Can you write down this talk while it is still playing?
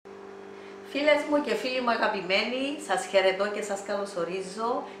Φίλες μου και φίλοι μου αγαπημένοι, σας χαιρετώ και σας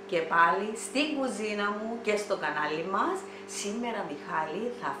καλωσορίζω και πάλι στην κουζίνα μου και στο κανάλι μας. Σήμερα,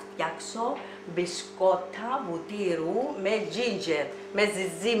 Μιχάλη, θα φτιάξω μπισκότα βουτύρου με ginger, με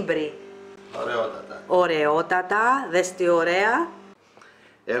ζιζίμπρι. Ωραιότατα. Ωραιότατα, δες τι ωραία.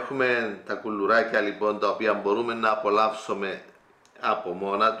 Έχουμε τα κουλουράκια λοιπόν τα οποία μπορούμε να απολαύσουμε από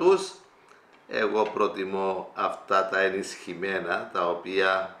μόνα τους. Εγώ προτιμώ αυτά τα ενισχυμένα, τα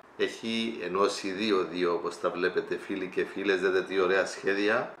οποία έχει ενώσει 2-2 όπως τα βλέπετε φίλοι και φίλες, δείτε τι ωραία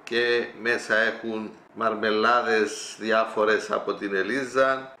σχέδια. Και μέσα έχουν μαρμελάδες διάφορες από την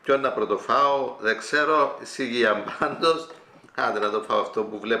Ελίζα. Ποιον να πρωτοφάω δεν ξέρω, υγεία πάντως. Άντε να το φάω αυτό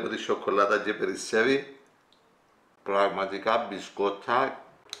που βλέπω τη σοκολάτα και περισσεύει. Πραγματικά μπισκότα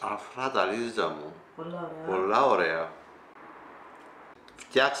αφρά Ελίζα μου. Πολλά ωραία.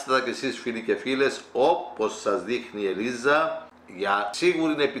 Φτιάξτε τα κι εσείς φίλοι και φίλες όπως σας δείχνει η Ελίζα, για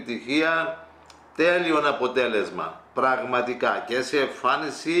σίγουρη επιτυχία, τέλειο αποτέλεσμα. Πραγματικά και σε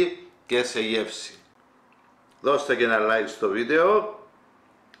εμφάνιση και σε γεύση. Δώστε και ένα like στο βίντεο,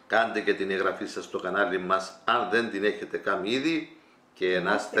 κάντε και την εγγραφή σας στο κανάλι μας αν δεν την έχετε κάνει ήδη και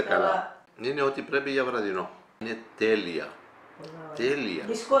να είστε καλά. Είναι ό,τι πρέπει για βραδινό. Είναι τέλεια. Τέλεια.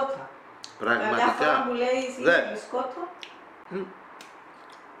 Μπισκότα. Πραγματικά. Κάθε που λέει μπισκότα.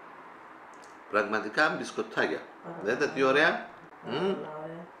 Πραγματικά μπισκοτάκια. Δείτε τι ωραία.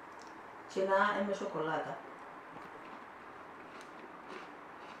 Ωραία. Και να με σοκολάτα.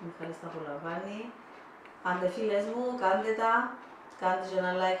 Μιχάλης τα απολαμβάνει. Άντε φίλες μου, κάντε τα. Κάντε και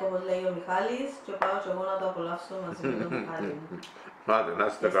ένα like όπως λέει ο Μιχάλης και πάω και εγώ να το απολαύσω μαζί με τον Μιχάλη μου. Άντε να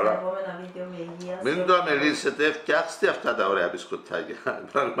είστε καλά. Βίντεο με υγεία. Μην το αμελήσετε, φτιάξτε αυτά τα ωραία μπισκοτάκια.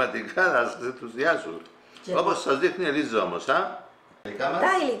 Πραγματικά θα σας ενθουσιάσουν. Όπως σας δείχνει η Ελίζα όμως,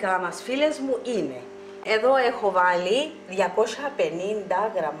 Τα υλικά μας, φίλες μου, είναι. Εδώ έχω βάλει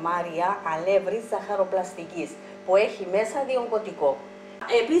 250 γραμμάρια αλεύρι ζαχαροπλαστικής που έχει μέσα διογκωτικό.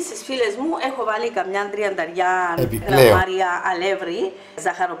 Επίσης, φίλες μου, έχω βάλει καμιά 30 γραμμάρια αλεύρι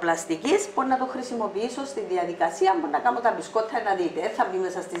ζαχαροπλαστικής που να το χρησιμοποιήσω στη διαδικασία που να κάνω τα μπισκότα να δείτε. Θα μπει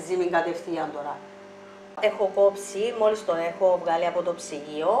μέσα στη ζύμη κατευθείαν τώρα. Έχω κόψει, μόλις τον έχω βγάλει από το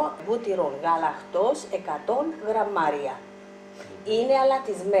ψυγείο, βούτυρο γάλακτος 100 γραμμάρια. Είναι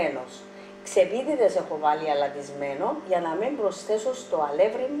αλατισμένος. Ξεπίδιδες έχω βάλει αλατισμένο για να μην προσθέσω στο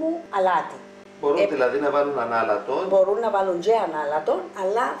αλεύρι μου αλάτι. Μπορούν δηλαδή να βάλουν ανάλατον. Μπορούν να βάλουν και ανάλατον,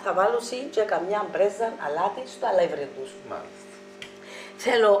 αλλά θα βάλουν και καμιά μπρέζα αλάτι στο αλεύρι τους. Μάλιστα.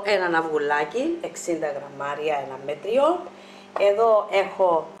 Θέλω ένα αυγουλάκι, 60 γραμμάρια, ένα μέτριο. Εδώ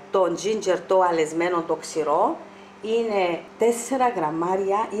έχω το ginger το αλεσμένο το ξηρό. Είναι 4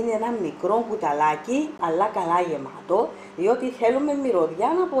 γραμμάρια, είναι ένα μικρό κουταλάκι, αλλά καλά γεμάτο, διότι θέλουμε μυρωδιά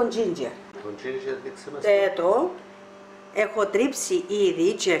από ginger. Το ginger δείξε μας. Έχω τρίψει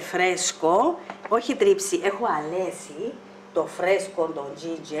ήδη και φρέσκο, όχι τρίψει, έχω αλέσει το φρέσκο το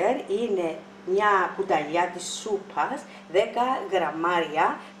ginger, είναι μια κουταλιά της σούπας, 10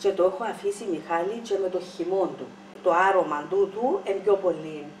 γραμμάρια και το έχω αφήσει Μιχάλη και με το χυμό του. Το άρωμα του είναι πιο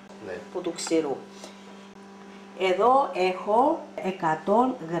πολύ που του ξηρού. Εδώ έχω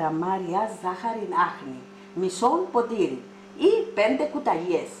 100 γραμμάρια ζάχαρη άχνη, μισό ποτήρι ή 5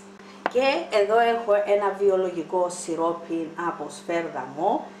 κουταλιές. Και εδώ έχω ένα βιολογικό σιρόπι από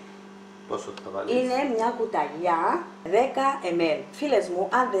σφενδάμου. Πόσο θα βάλεις? Είναι μια κουταλιά 10 ml. Φίλες μου,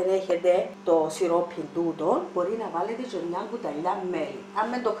 αν δεν έχετε το σιρόπι τούτο, μπορεί να βάλετε και μια κουταλιά μέλι. Αν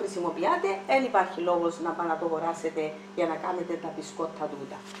δεν το χρησιμοποιάτε, δεν υπάρχει λόγος να πάτε να το αγοράσετε για να κάνετε τα μπισκότα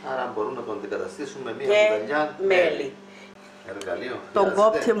τούτα. Άρα μπορούν να τον αντικαταστήσουν με μια κουταλιά μέλι. Εργαλείο. Τον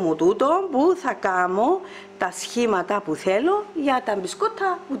κόπτη μου τούτο που θα κάνω τα σχήματα που θέλω για τα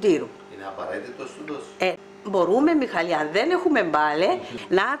μπισκότα βουτύρου. Είναι απαραίτητος τούτος? Μπορούμε, Μιχαλή, αν δεν έχουμε μπάλε,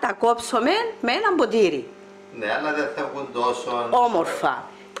 να τα κόψουμε με ένα ποτήρι. Ναι, αλλά δεν θα βγουν τόσο όμορφα.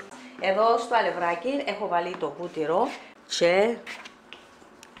 Εδώ στο αλευράκι έχω βάλει το βούτυρο και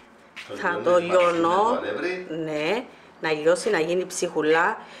θα το λιώνω. Ναι, να λιώσει, να γίνει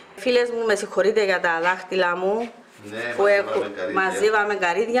ψυχουλά. Φίλες μου, με συγχωρείτε για τα δάχτυλα μου. Ναι, που μαζεύαμε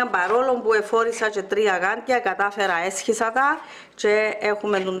καρύδια, παρόλο που εφόρησα και 3 γάντια, κατάφερα έσχισα τα και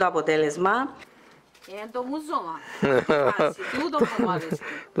έχουμε το αποτέλεσμα. Το μουζώμα. Τούτο που μου αρέσει.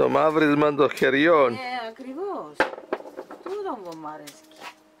 Το μαύρισμα των χεριών. Ακριβώς. Τούτο που μου αρέσει.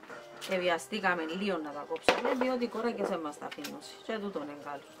 Βιαστήκαμε λίγο να τα κόψουμε, διότι οι κόρακες δεν μας τα αφήνουν. Και τούτο είναι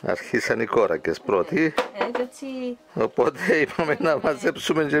καλό. Αρχίσαν οι κόρακες πρώτοι. Έτσι. Οπότε είπαμε να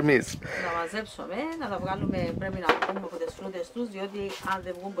μαζέψουμε και εμείς. Να μαζέψουμε, να τα βγάλουμε, πρέπει να βγούμε από τις φρούτες τους, διότι αν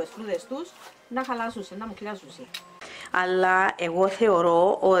δεν βγουν από τις φρούτες τους, να χαλάσουν, να μου κλάσουν. Αλλά εγώ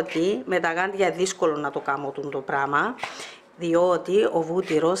θεωρώ ότι με τα γάντια δύσκολο να το κάνω το πράγμα, διότι ο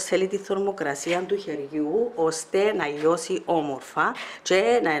βούτυρος θέλει τη θερμοκρασία του χεριού ώστε να λιώσει όμορφα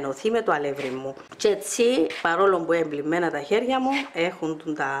και να ενωθεί με το αλεύρι μου. Και έτσι, παρόλο που εμπλημμένα τα χέρια μου,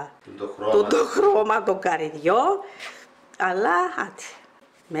 έχουν το χρώμα το καρυδιό, αλλά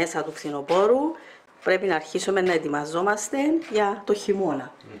μέσα του φθινοπόρου πρέπει να αρχίσουμε να ετοιμαζόμαστε για το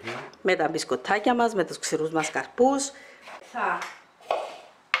χειμώνα. Με τα μπισκοτάκια μας, με τους ξηρούς μας καρπούς. Θα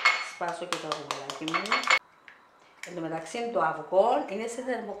σπάσω και το αυγολάκι μου. Εν τω μεταξύ το αυγό είναι σε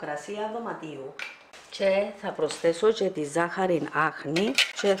θερμοκρασία δωματίου. Και θα προσθέσω και τη ζάχαρη άχνη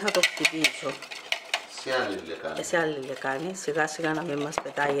και θα το χτυπήσω. Σε άλλη λεκάνη, σιγά σιγά να μην μας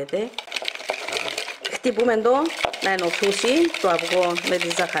πετάγεται. Χτυπούμε το να ενωθούσει το αυγό με τη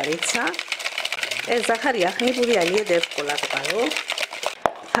ζαχαρίτσα. Ζάχαρη άχνη που διαλύεται εύκολα το καλό.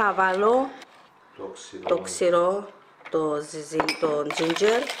 Θα βάλω το ξηρό, το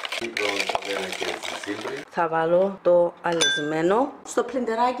ginger. Θα βάλω το αλεσμένο στο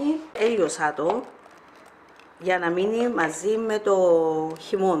πλυντεράκι. Έλειωσα το για να μείνει μαζί με το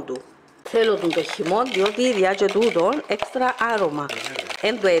χυμό του. Θέλω το χυμό διότι διάτσε τούτο έξτρα άρωμα.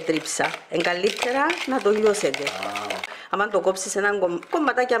 Εν το έτριψα. Εν καλύτερα να το λιώσετε. Αν το κόψεις ένα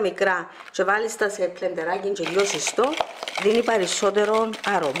κομματάκια μικρά και βάλεις τα σε πλεντεράκι και λιώσεις το, δίνει περισσότερο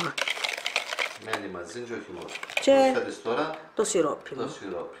άρωμα. Μένει μαζί και ο χυμός. Και τώρα το σιρόπι. Το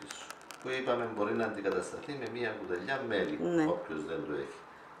σιρόπι σου, που είπαμε μπορεί να αντικατασταθεί με μία κουταλιά μέλι, όποιος δεν το έχει.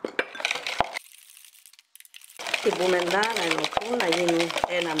 Χτυπούμε τα να ενωθούν, να γίνει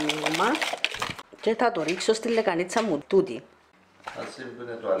ένα μείγμα και θα το ρίξω στη λεκανίτσα μου τούτη. Ας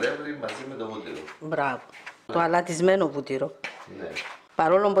είναι το αλεύρι μαζί με το βούτυρο. Μπράβο. Το αλατισμένο βούτυρο. Ναι.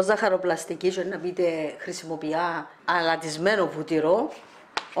 Παρόλο που ζαχαροπλαστική και να πείτε χρησιμοποιά αλατισμένο βούτυρο,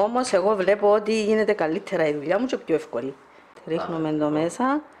 όμως εγώ βλέπω ότι γίνεται καλύτερα η δουλειά μου και πιο εύκολη. Ρίχνουμε εδώ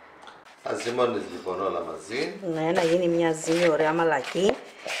μέσα. Αζυμώνεις λοιπόν όλα μαζί. Ναι, να γίνει μια ζύμη ωραία μαλακή.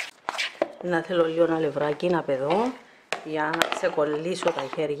 Να θέλω λίγο ένα αλευράκι να πεδώ για να ξεκολλήσω τα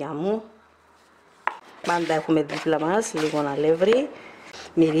χέρια μου. Πάντα έχουμε δίπλα μας λίγο αλεύρι.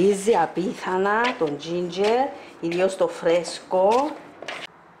 Μυρίζει απίθανα τον ginger, ιδίως το φρέσκο.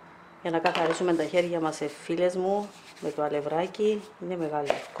 Για να καθαρίσουμε τα χέρια μας, φίλες μου, με το αλευράκι είναι μεγάλη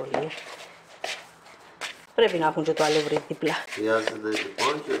ευκολία. Πρέπει να έχουν και το αλεύρι δίπλα. Χρειάζεται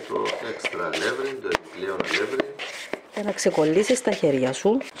λοιπόν και το έξτρα αλεύρι, το επιπλέον αλεύρι. Για να ξεκολλήσεις τα χέρια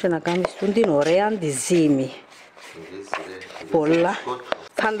σου και να κάνεις την ωραία τη ζύμη. Πολλά.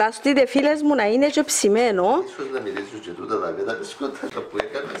 Φανταστείτε, φίλες μου, να είναι και ψημένο. Ίσως να μιλήσω και τούτα τα πέτα μπισκότα που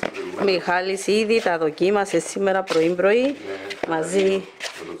έκανες. Μιχάλης ήδη τα δοκίμασε σήμερα πρωί-πρωί, μαζί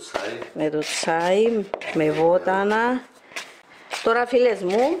με το τσάι, με βότανα. Τώρα, φίλες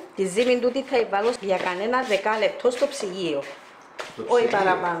μου, τη ζύμη τούτη θα βάλω για κανένα 10 λεπτό στο ψυγείο. Όχι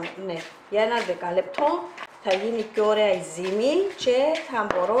παραπάνω, ναι. Για ένα 10 λεπτό θα γίνει πιο ωραία η ζύμη και θα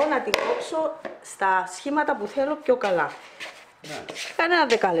μπορώ να την κόψω στα σχήματα που θέλω πιο καλά. Κανένα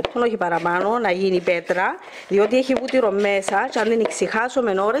 10 λεπτό, όχι παραπάνω, να γίνει πέτρα, διότι έχει βούτυρο μέσα και αν την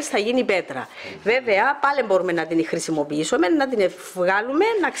ξεχάσουμε ώρες θα γίνει πέτρα. Βέβαια, πάλι μπορούμε να την χρησιμοποιήσουμε, να την βγάλουμε,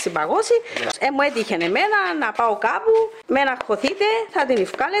 να ξυπαγώσει. Μου έτυχε εμένα να πάω κάπου, με να χωθείτε, θα την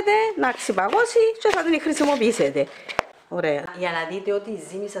βγάλετε, να ξυπαγώσει και θα την χρησιμοποιήσετε. Ωραία. Για να δείτε ότι η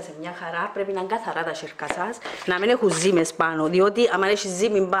ζύμη σας σε μια χαρά πρέπει να είναι καθαρά τα σέρκα σας, να μην έχουν ζύμες πάνω, διότι άμα έχει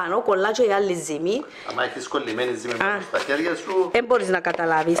ζύμη πάνω, κολλά και η άλλη ζύμη. Άμα έχεις κολλημένη ζύμη πάνω στα χέρια σου, δεν μπορείς να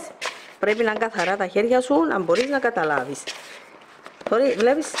καταλάβεις. Πρέπει να είναι καθαρά τα χέρια σου, να μπορείς να καταλάβεις. Τώρα,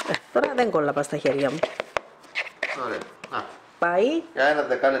 βλέπεις, τώρα δεν κολλά στα χέρια μου. ωραία. Πάει. Για ένα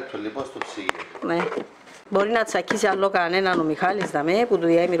 10 λεπτό λοιπόν στο ψυγείο. Ναι. Μπορεί να τσακίσει άλλο κανέναν ο Μιχάλης δαμέ, που του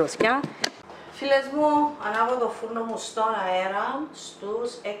διάει μυρωδιά. Φίλες μου, ανάβω το φούρνο μου στον αέρα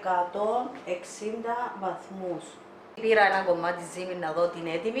στους 160 βαθμούς. Πήρα ένα κομμάτι ζύμη να δω την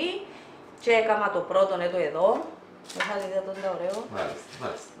έτοιμη και έκανα το πρώτο έτο εδώ. Μιχάλη, δείτε το είναι ωραίο.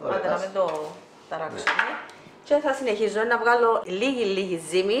 Μάλιστα. Άντε να μην το ταράξουμε. Και θα συνεχίζω να βγάλω λίγη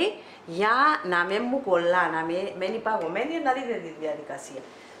ζύμη για να μην μου κολλά, να μην μένει παγωμένη, να δείτε τη διαδικασία.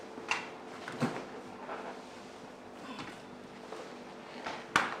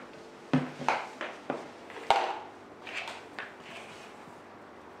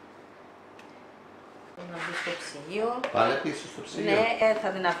 Να μπει στο ψυγείο. Πάλι πίσω στο ψυγείο. Ναι, θα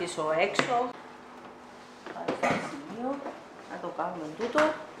την αφήσω έξω. Πάλι στο ψυγείο. Να το κάνουμε τούτο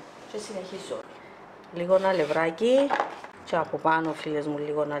και συνεχίσω. Λίγο αλευράκι και από πάνω, φίλες μου,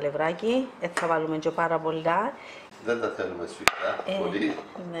 λίγο αλευράκι. Θα βάλουμε και πάρα πολλά. Δεν τα θέλουμε σφιχτά, πολύ.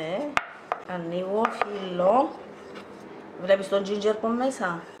 Ναι. Ανοίγω, φύλλω. Βλέπεις τον ginger από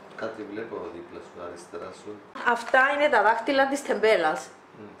μέσα. Κάτι βλέπω δίπλα σου, αριστερά σου. Αυτά είναι τα δάχτυλα της τεμπέλας.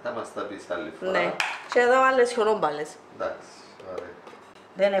 Θα μας τα πεις άλλη φορά. Ναι. Και εδώ άλλες χιονόμπαλες. Εντάξει, ωραία.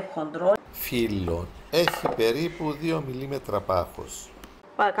 Δεν έχω χοντρό. Φύλλο. Έχει περίπου 2 μιλίμετρα πάχος.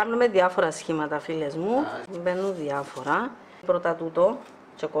 Κάνουμε διάφορα σχήματα, φίλες μου. Μπαίνουν διάφορα. Πρώτα τούτο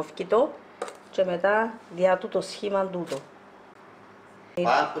και κόφκιτο και μετά διά τούτο σχήμα τούτο.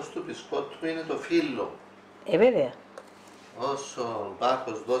 Πάχος του μπισκότου είναι το φύλλο. Βέβαια. Όσο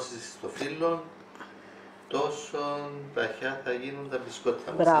πάχος δώσεις στο φύλλο, τόσο παχιά θα γίνουν τα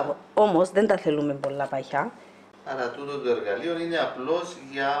μπισκότα μας. Μπράβο. Όμως δεν τα θέλουμε πολλά παχιά. Άρα τούτο το εργαλείο είναι απλώς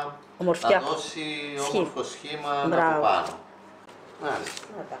για Ομορφιά. να δώσει όμορφο σχήμα Μπράβο. από πάνω. Μάλιστα.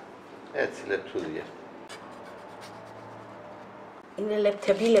 Να τα. Έτσι λεπτούδια. Είναι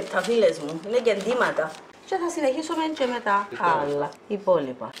λεπτά, φίλες μου. Είναι και εντύματα. Και θα συνεχίσουμε και με τα άλλα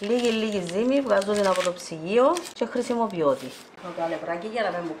υπόλοιπα. Λίγη ζύμη, βγάζω την από το ψυγείο και χρησιμοποιώ τη. Το αλευράκι για να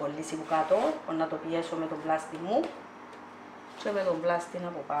μην μου κολλήσει που κάτω, να το πιέσω με τον πλάστη μου και με τον πλάστη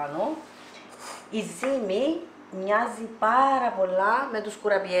από πάνω. Η ζύμη μοιάζει πάρα πολλά με τους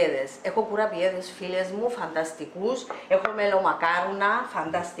κουραπιέδες. Έχω κουραπιέδες, φίλες μου, φανταστικούς. Έχω μελομακάρουνα,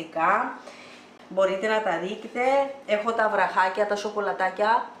 φανταστικά. Μπορείτε να τα δείτε. Έχω τα βραχάκια, τα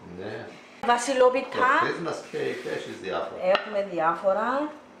σοκολατάκια. Ναι. Βασιλόπιτα. Πες μας και έχεις διάφορα. Έχουμε διάφορα.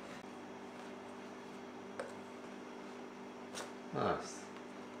 Μάλιστα.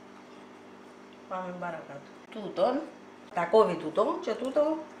 Πάμε παρακάτω. Τούτον, τα κόβει τούτο και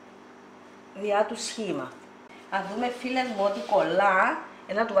τούτο διά του σχήμα. Αν δούμε, φίλες μου, ότι κολλά,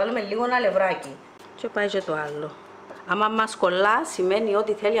 να του βάλουμε λίγο αλευράκι. Και πάει και το άλλο. Άμα μας κολλά, σημαίνει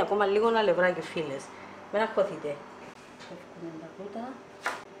ότι θέλει ακόμα λίγο αλευράκι, φίλες. Μην αγχωθείτε. Έχουμε τα τούτα.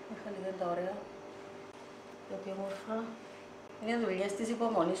 Είχα λίγο τα ωραία. Γιατί όμορφα. Είναι δουλειές της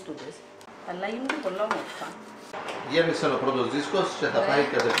υπομονής τούτες. Αλλά γίνονται πολλά όμορφα. Γέμισε ο πρώτος δίσκος και θα πάει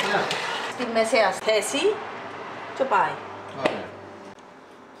κατευθείαν. Στη μεσαία θέση και πάει. Ωραία.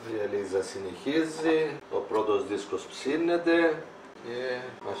 Η Ελίζα συνεχίζει, ο πρώτος δίσκος ψήνεται και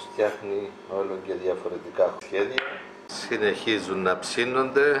μας φτιάχνει όλο και διαφορετικά σχέδια. Συνεχίζουν να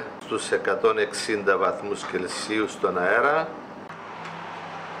ψήνονται στους 160 βαθμούς Κελσίου στον αέρα.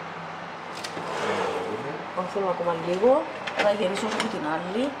 Θέλω ακόμα λίγο, θα γυρίσω από την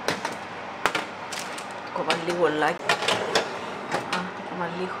άλλη. Ακόμα λίγο λάκι. Ακόμα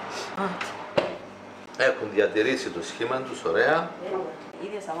λίγο. Έχουν διατηρήσει το σχήμα τους, ωραία.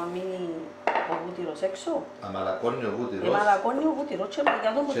 Είδες άμα μείνει ο βούτυρος έξω. Αμαλακώνει ο βούτυρος. Μαλακώνει ο βούτυρος και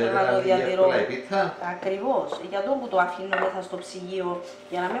για τον που θέλω να το διατηρώ. Ακριβώς, για τον που το αφήνω μέσα στο ψυγείο,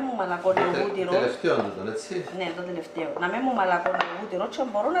 για να μην μου μαλακώνει ο βούτυρος. Το τελευταίο του, έτσι. Ναι, το τελευταίο. Να μην μου μαλακώνει ο βούτυρος και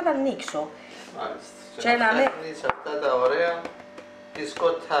μπορώ να τα ανοίξω. Μάλιστα. Και να φτιάχνεις αυτά τα ωραία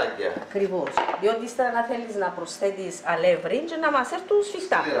μπισκοτάκια. Ακριβώς. Διότι ύστερα να θέλεις να προσθέτεις αλεύρι και να μας έρθουν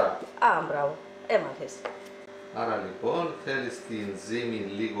σφιχτά. Σκληρά. Μπράβο. Έμαθες. Άρα λοιπόν θέλεις την ζύμη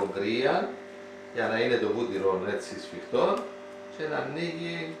λίγο κρύα για να είναι το βούτυρο έτσι σφιχτό και να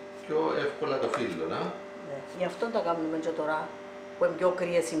ανοίγει πιο εύκολα το φύλλο, να. Ναι. Γι' αυτό το κάνουμε και τώρα που είναι πιο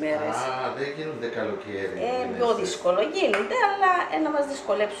κρύες ημέρες. Δεν γίνονται καλοκαίρι. Πιο δύσκολο γίνεται, αλλά να μας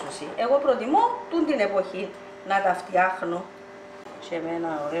δυσκολέψουν. Εγώ προτιμώ την εποχή να τα φτιάχνω. Και με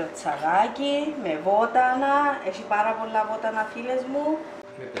ένα ωραίο τσαγάκι, με βότανα, έχει πάρα πολλά βότανα, φίλες μου.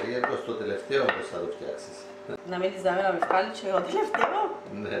 Είμαι περίεργος το τελευταίο πώς θα το φτιάξεις. Να μην τις δάμε να με βγάλει και εγώ τελευταίο.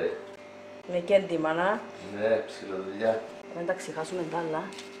 Ναι. Με κέντημα, να. Ναι, ψιλοδουλειά. Δεν τα ξεχάσουμε τα άλλα.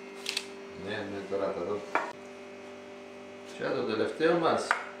 Ναι, τώρα θα δω. Και το τελευταίο μας.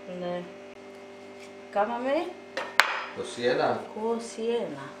 Ναι. Κάμαμε 21.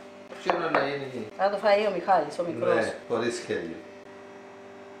 21. Ποιο να είναι. Θα το φάει ο Μιχάλης, ο μικρός. Ναι, χωρίς σχέδιο.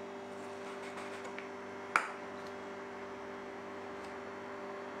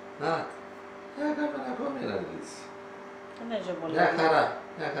 Έκαμε ακόμη ένα λύση. Δεν είναι και πολλά.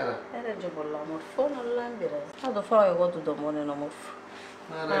 Μια χαρά. Δεν είναι και πολλά όμορφο, αλλά δεν πειράζει. Θα το φάω εγώ το μόνο είναι όμορφο.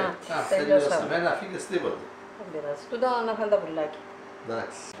 Ωραία. Τελειώσαμε. Να φύγεις τίποτα. Δεν πειράζει. Τούτα να φάνε τα πουλάκια.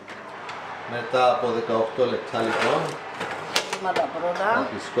 Εντάξει. Μετά από 18 λεπτά λοιπόν, Τα πρώτα. τα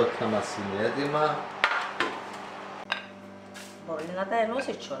μπισκότα μας είναι έτοιμα. Μπορεί να τα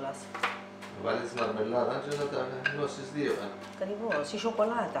ενώσεις κιόλας. Βάλεις μαρμελάδα και να τα ενώσεις δύο. Ακριβώς, η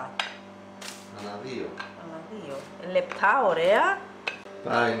σοκολάτα. Ανά δύο. Ανά δύο. Λεπτά, ωραία.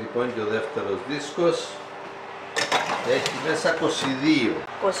 Πάει λοιπόν και ο δεύτερος δίσκος. Έχει μέσα 22.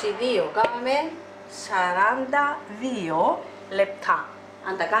 22. Κάναμε 42 λεπτά.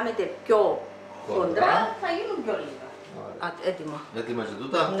 Αν τα κάνετε πιο χοντρά, θα γίνουν πιο λίγα. Έτοιμα. Έτοιμα και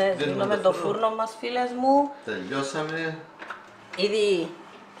τούτα. Ναι, δίνουμε το φούρνο μας, φίλες μου. Τελειώσαμε. Ήδη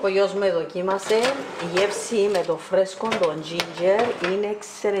Ο γιος μου δοκίμασε, η γεύση με το φρέσκο, το ginger, είναι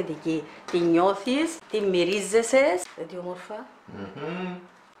εξαιρετική. Τη νιώθεις, τη μυρίζεσαι. Έτσι όμορφα.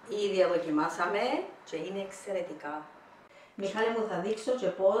 Ήδη δοκιμάσαμε και είναι εξαιρετικά. Μιχάλη μου, θα δείξω και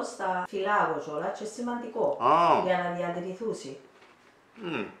πώς θα φυλάγω κιόλας και σημαντικό για να διατηρηθούσει.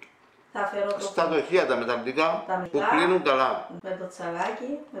 Θα φέρω στα δοχεία τα μεταλλικά που κλείνουν καλά. Με το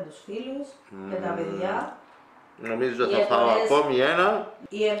τσαγάκι, με τους φίλους, με τα παιδιά. Νομίζω θα φάω ακόμη ένα.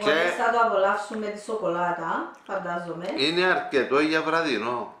 Οι εγγονείς θα το απολαύσουν με τη σοκολάτα, φαντάζομαι. Είναι αρκετό για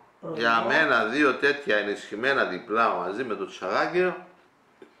βραδινό. Για μένα 2 τέτοια ενισχυμένα διπλά μαζί με το τσαγάκι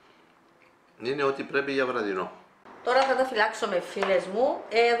είναι ό,τι πρέπει για βραδινό. Τώρα θα τα φυλάξω με φίλες μου.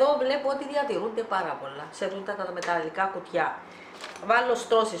 Εδώ βλέπω ότι διατηρούνται πάρα πολλά σε τούτα τα μεταλλικά κουτιά. Βάλω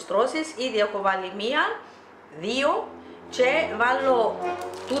στρώσεις, ήδη έχω βάλει 1, 2 και βάλω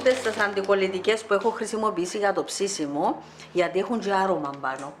τούτες τις αντικολλητικές που έχω χρησιμοποιήσει για το ψήσιμο, γιατί έχουν και άρωμα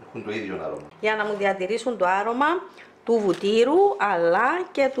πάνω. Έχουν το ίδιο άρωμα. Για να μου διατηρήσουν το άρωμα του βουτύρου αλλά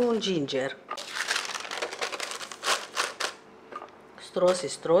και του ginger.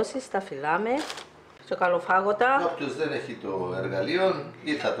 Στρώσεις, τα φυλάμε. Και καλοφάγωτα. Όποιος δεν έχει το εργαλείο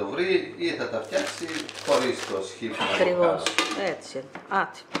ή θα το βρει ή θα τα φτιάξει χωρίς το σχήμα. Ακριβώς, έτσι.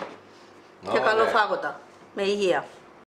 Άτι. Και καλοφάγωτα, με υγεία.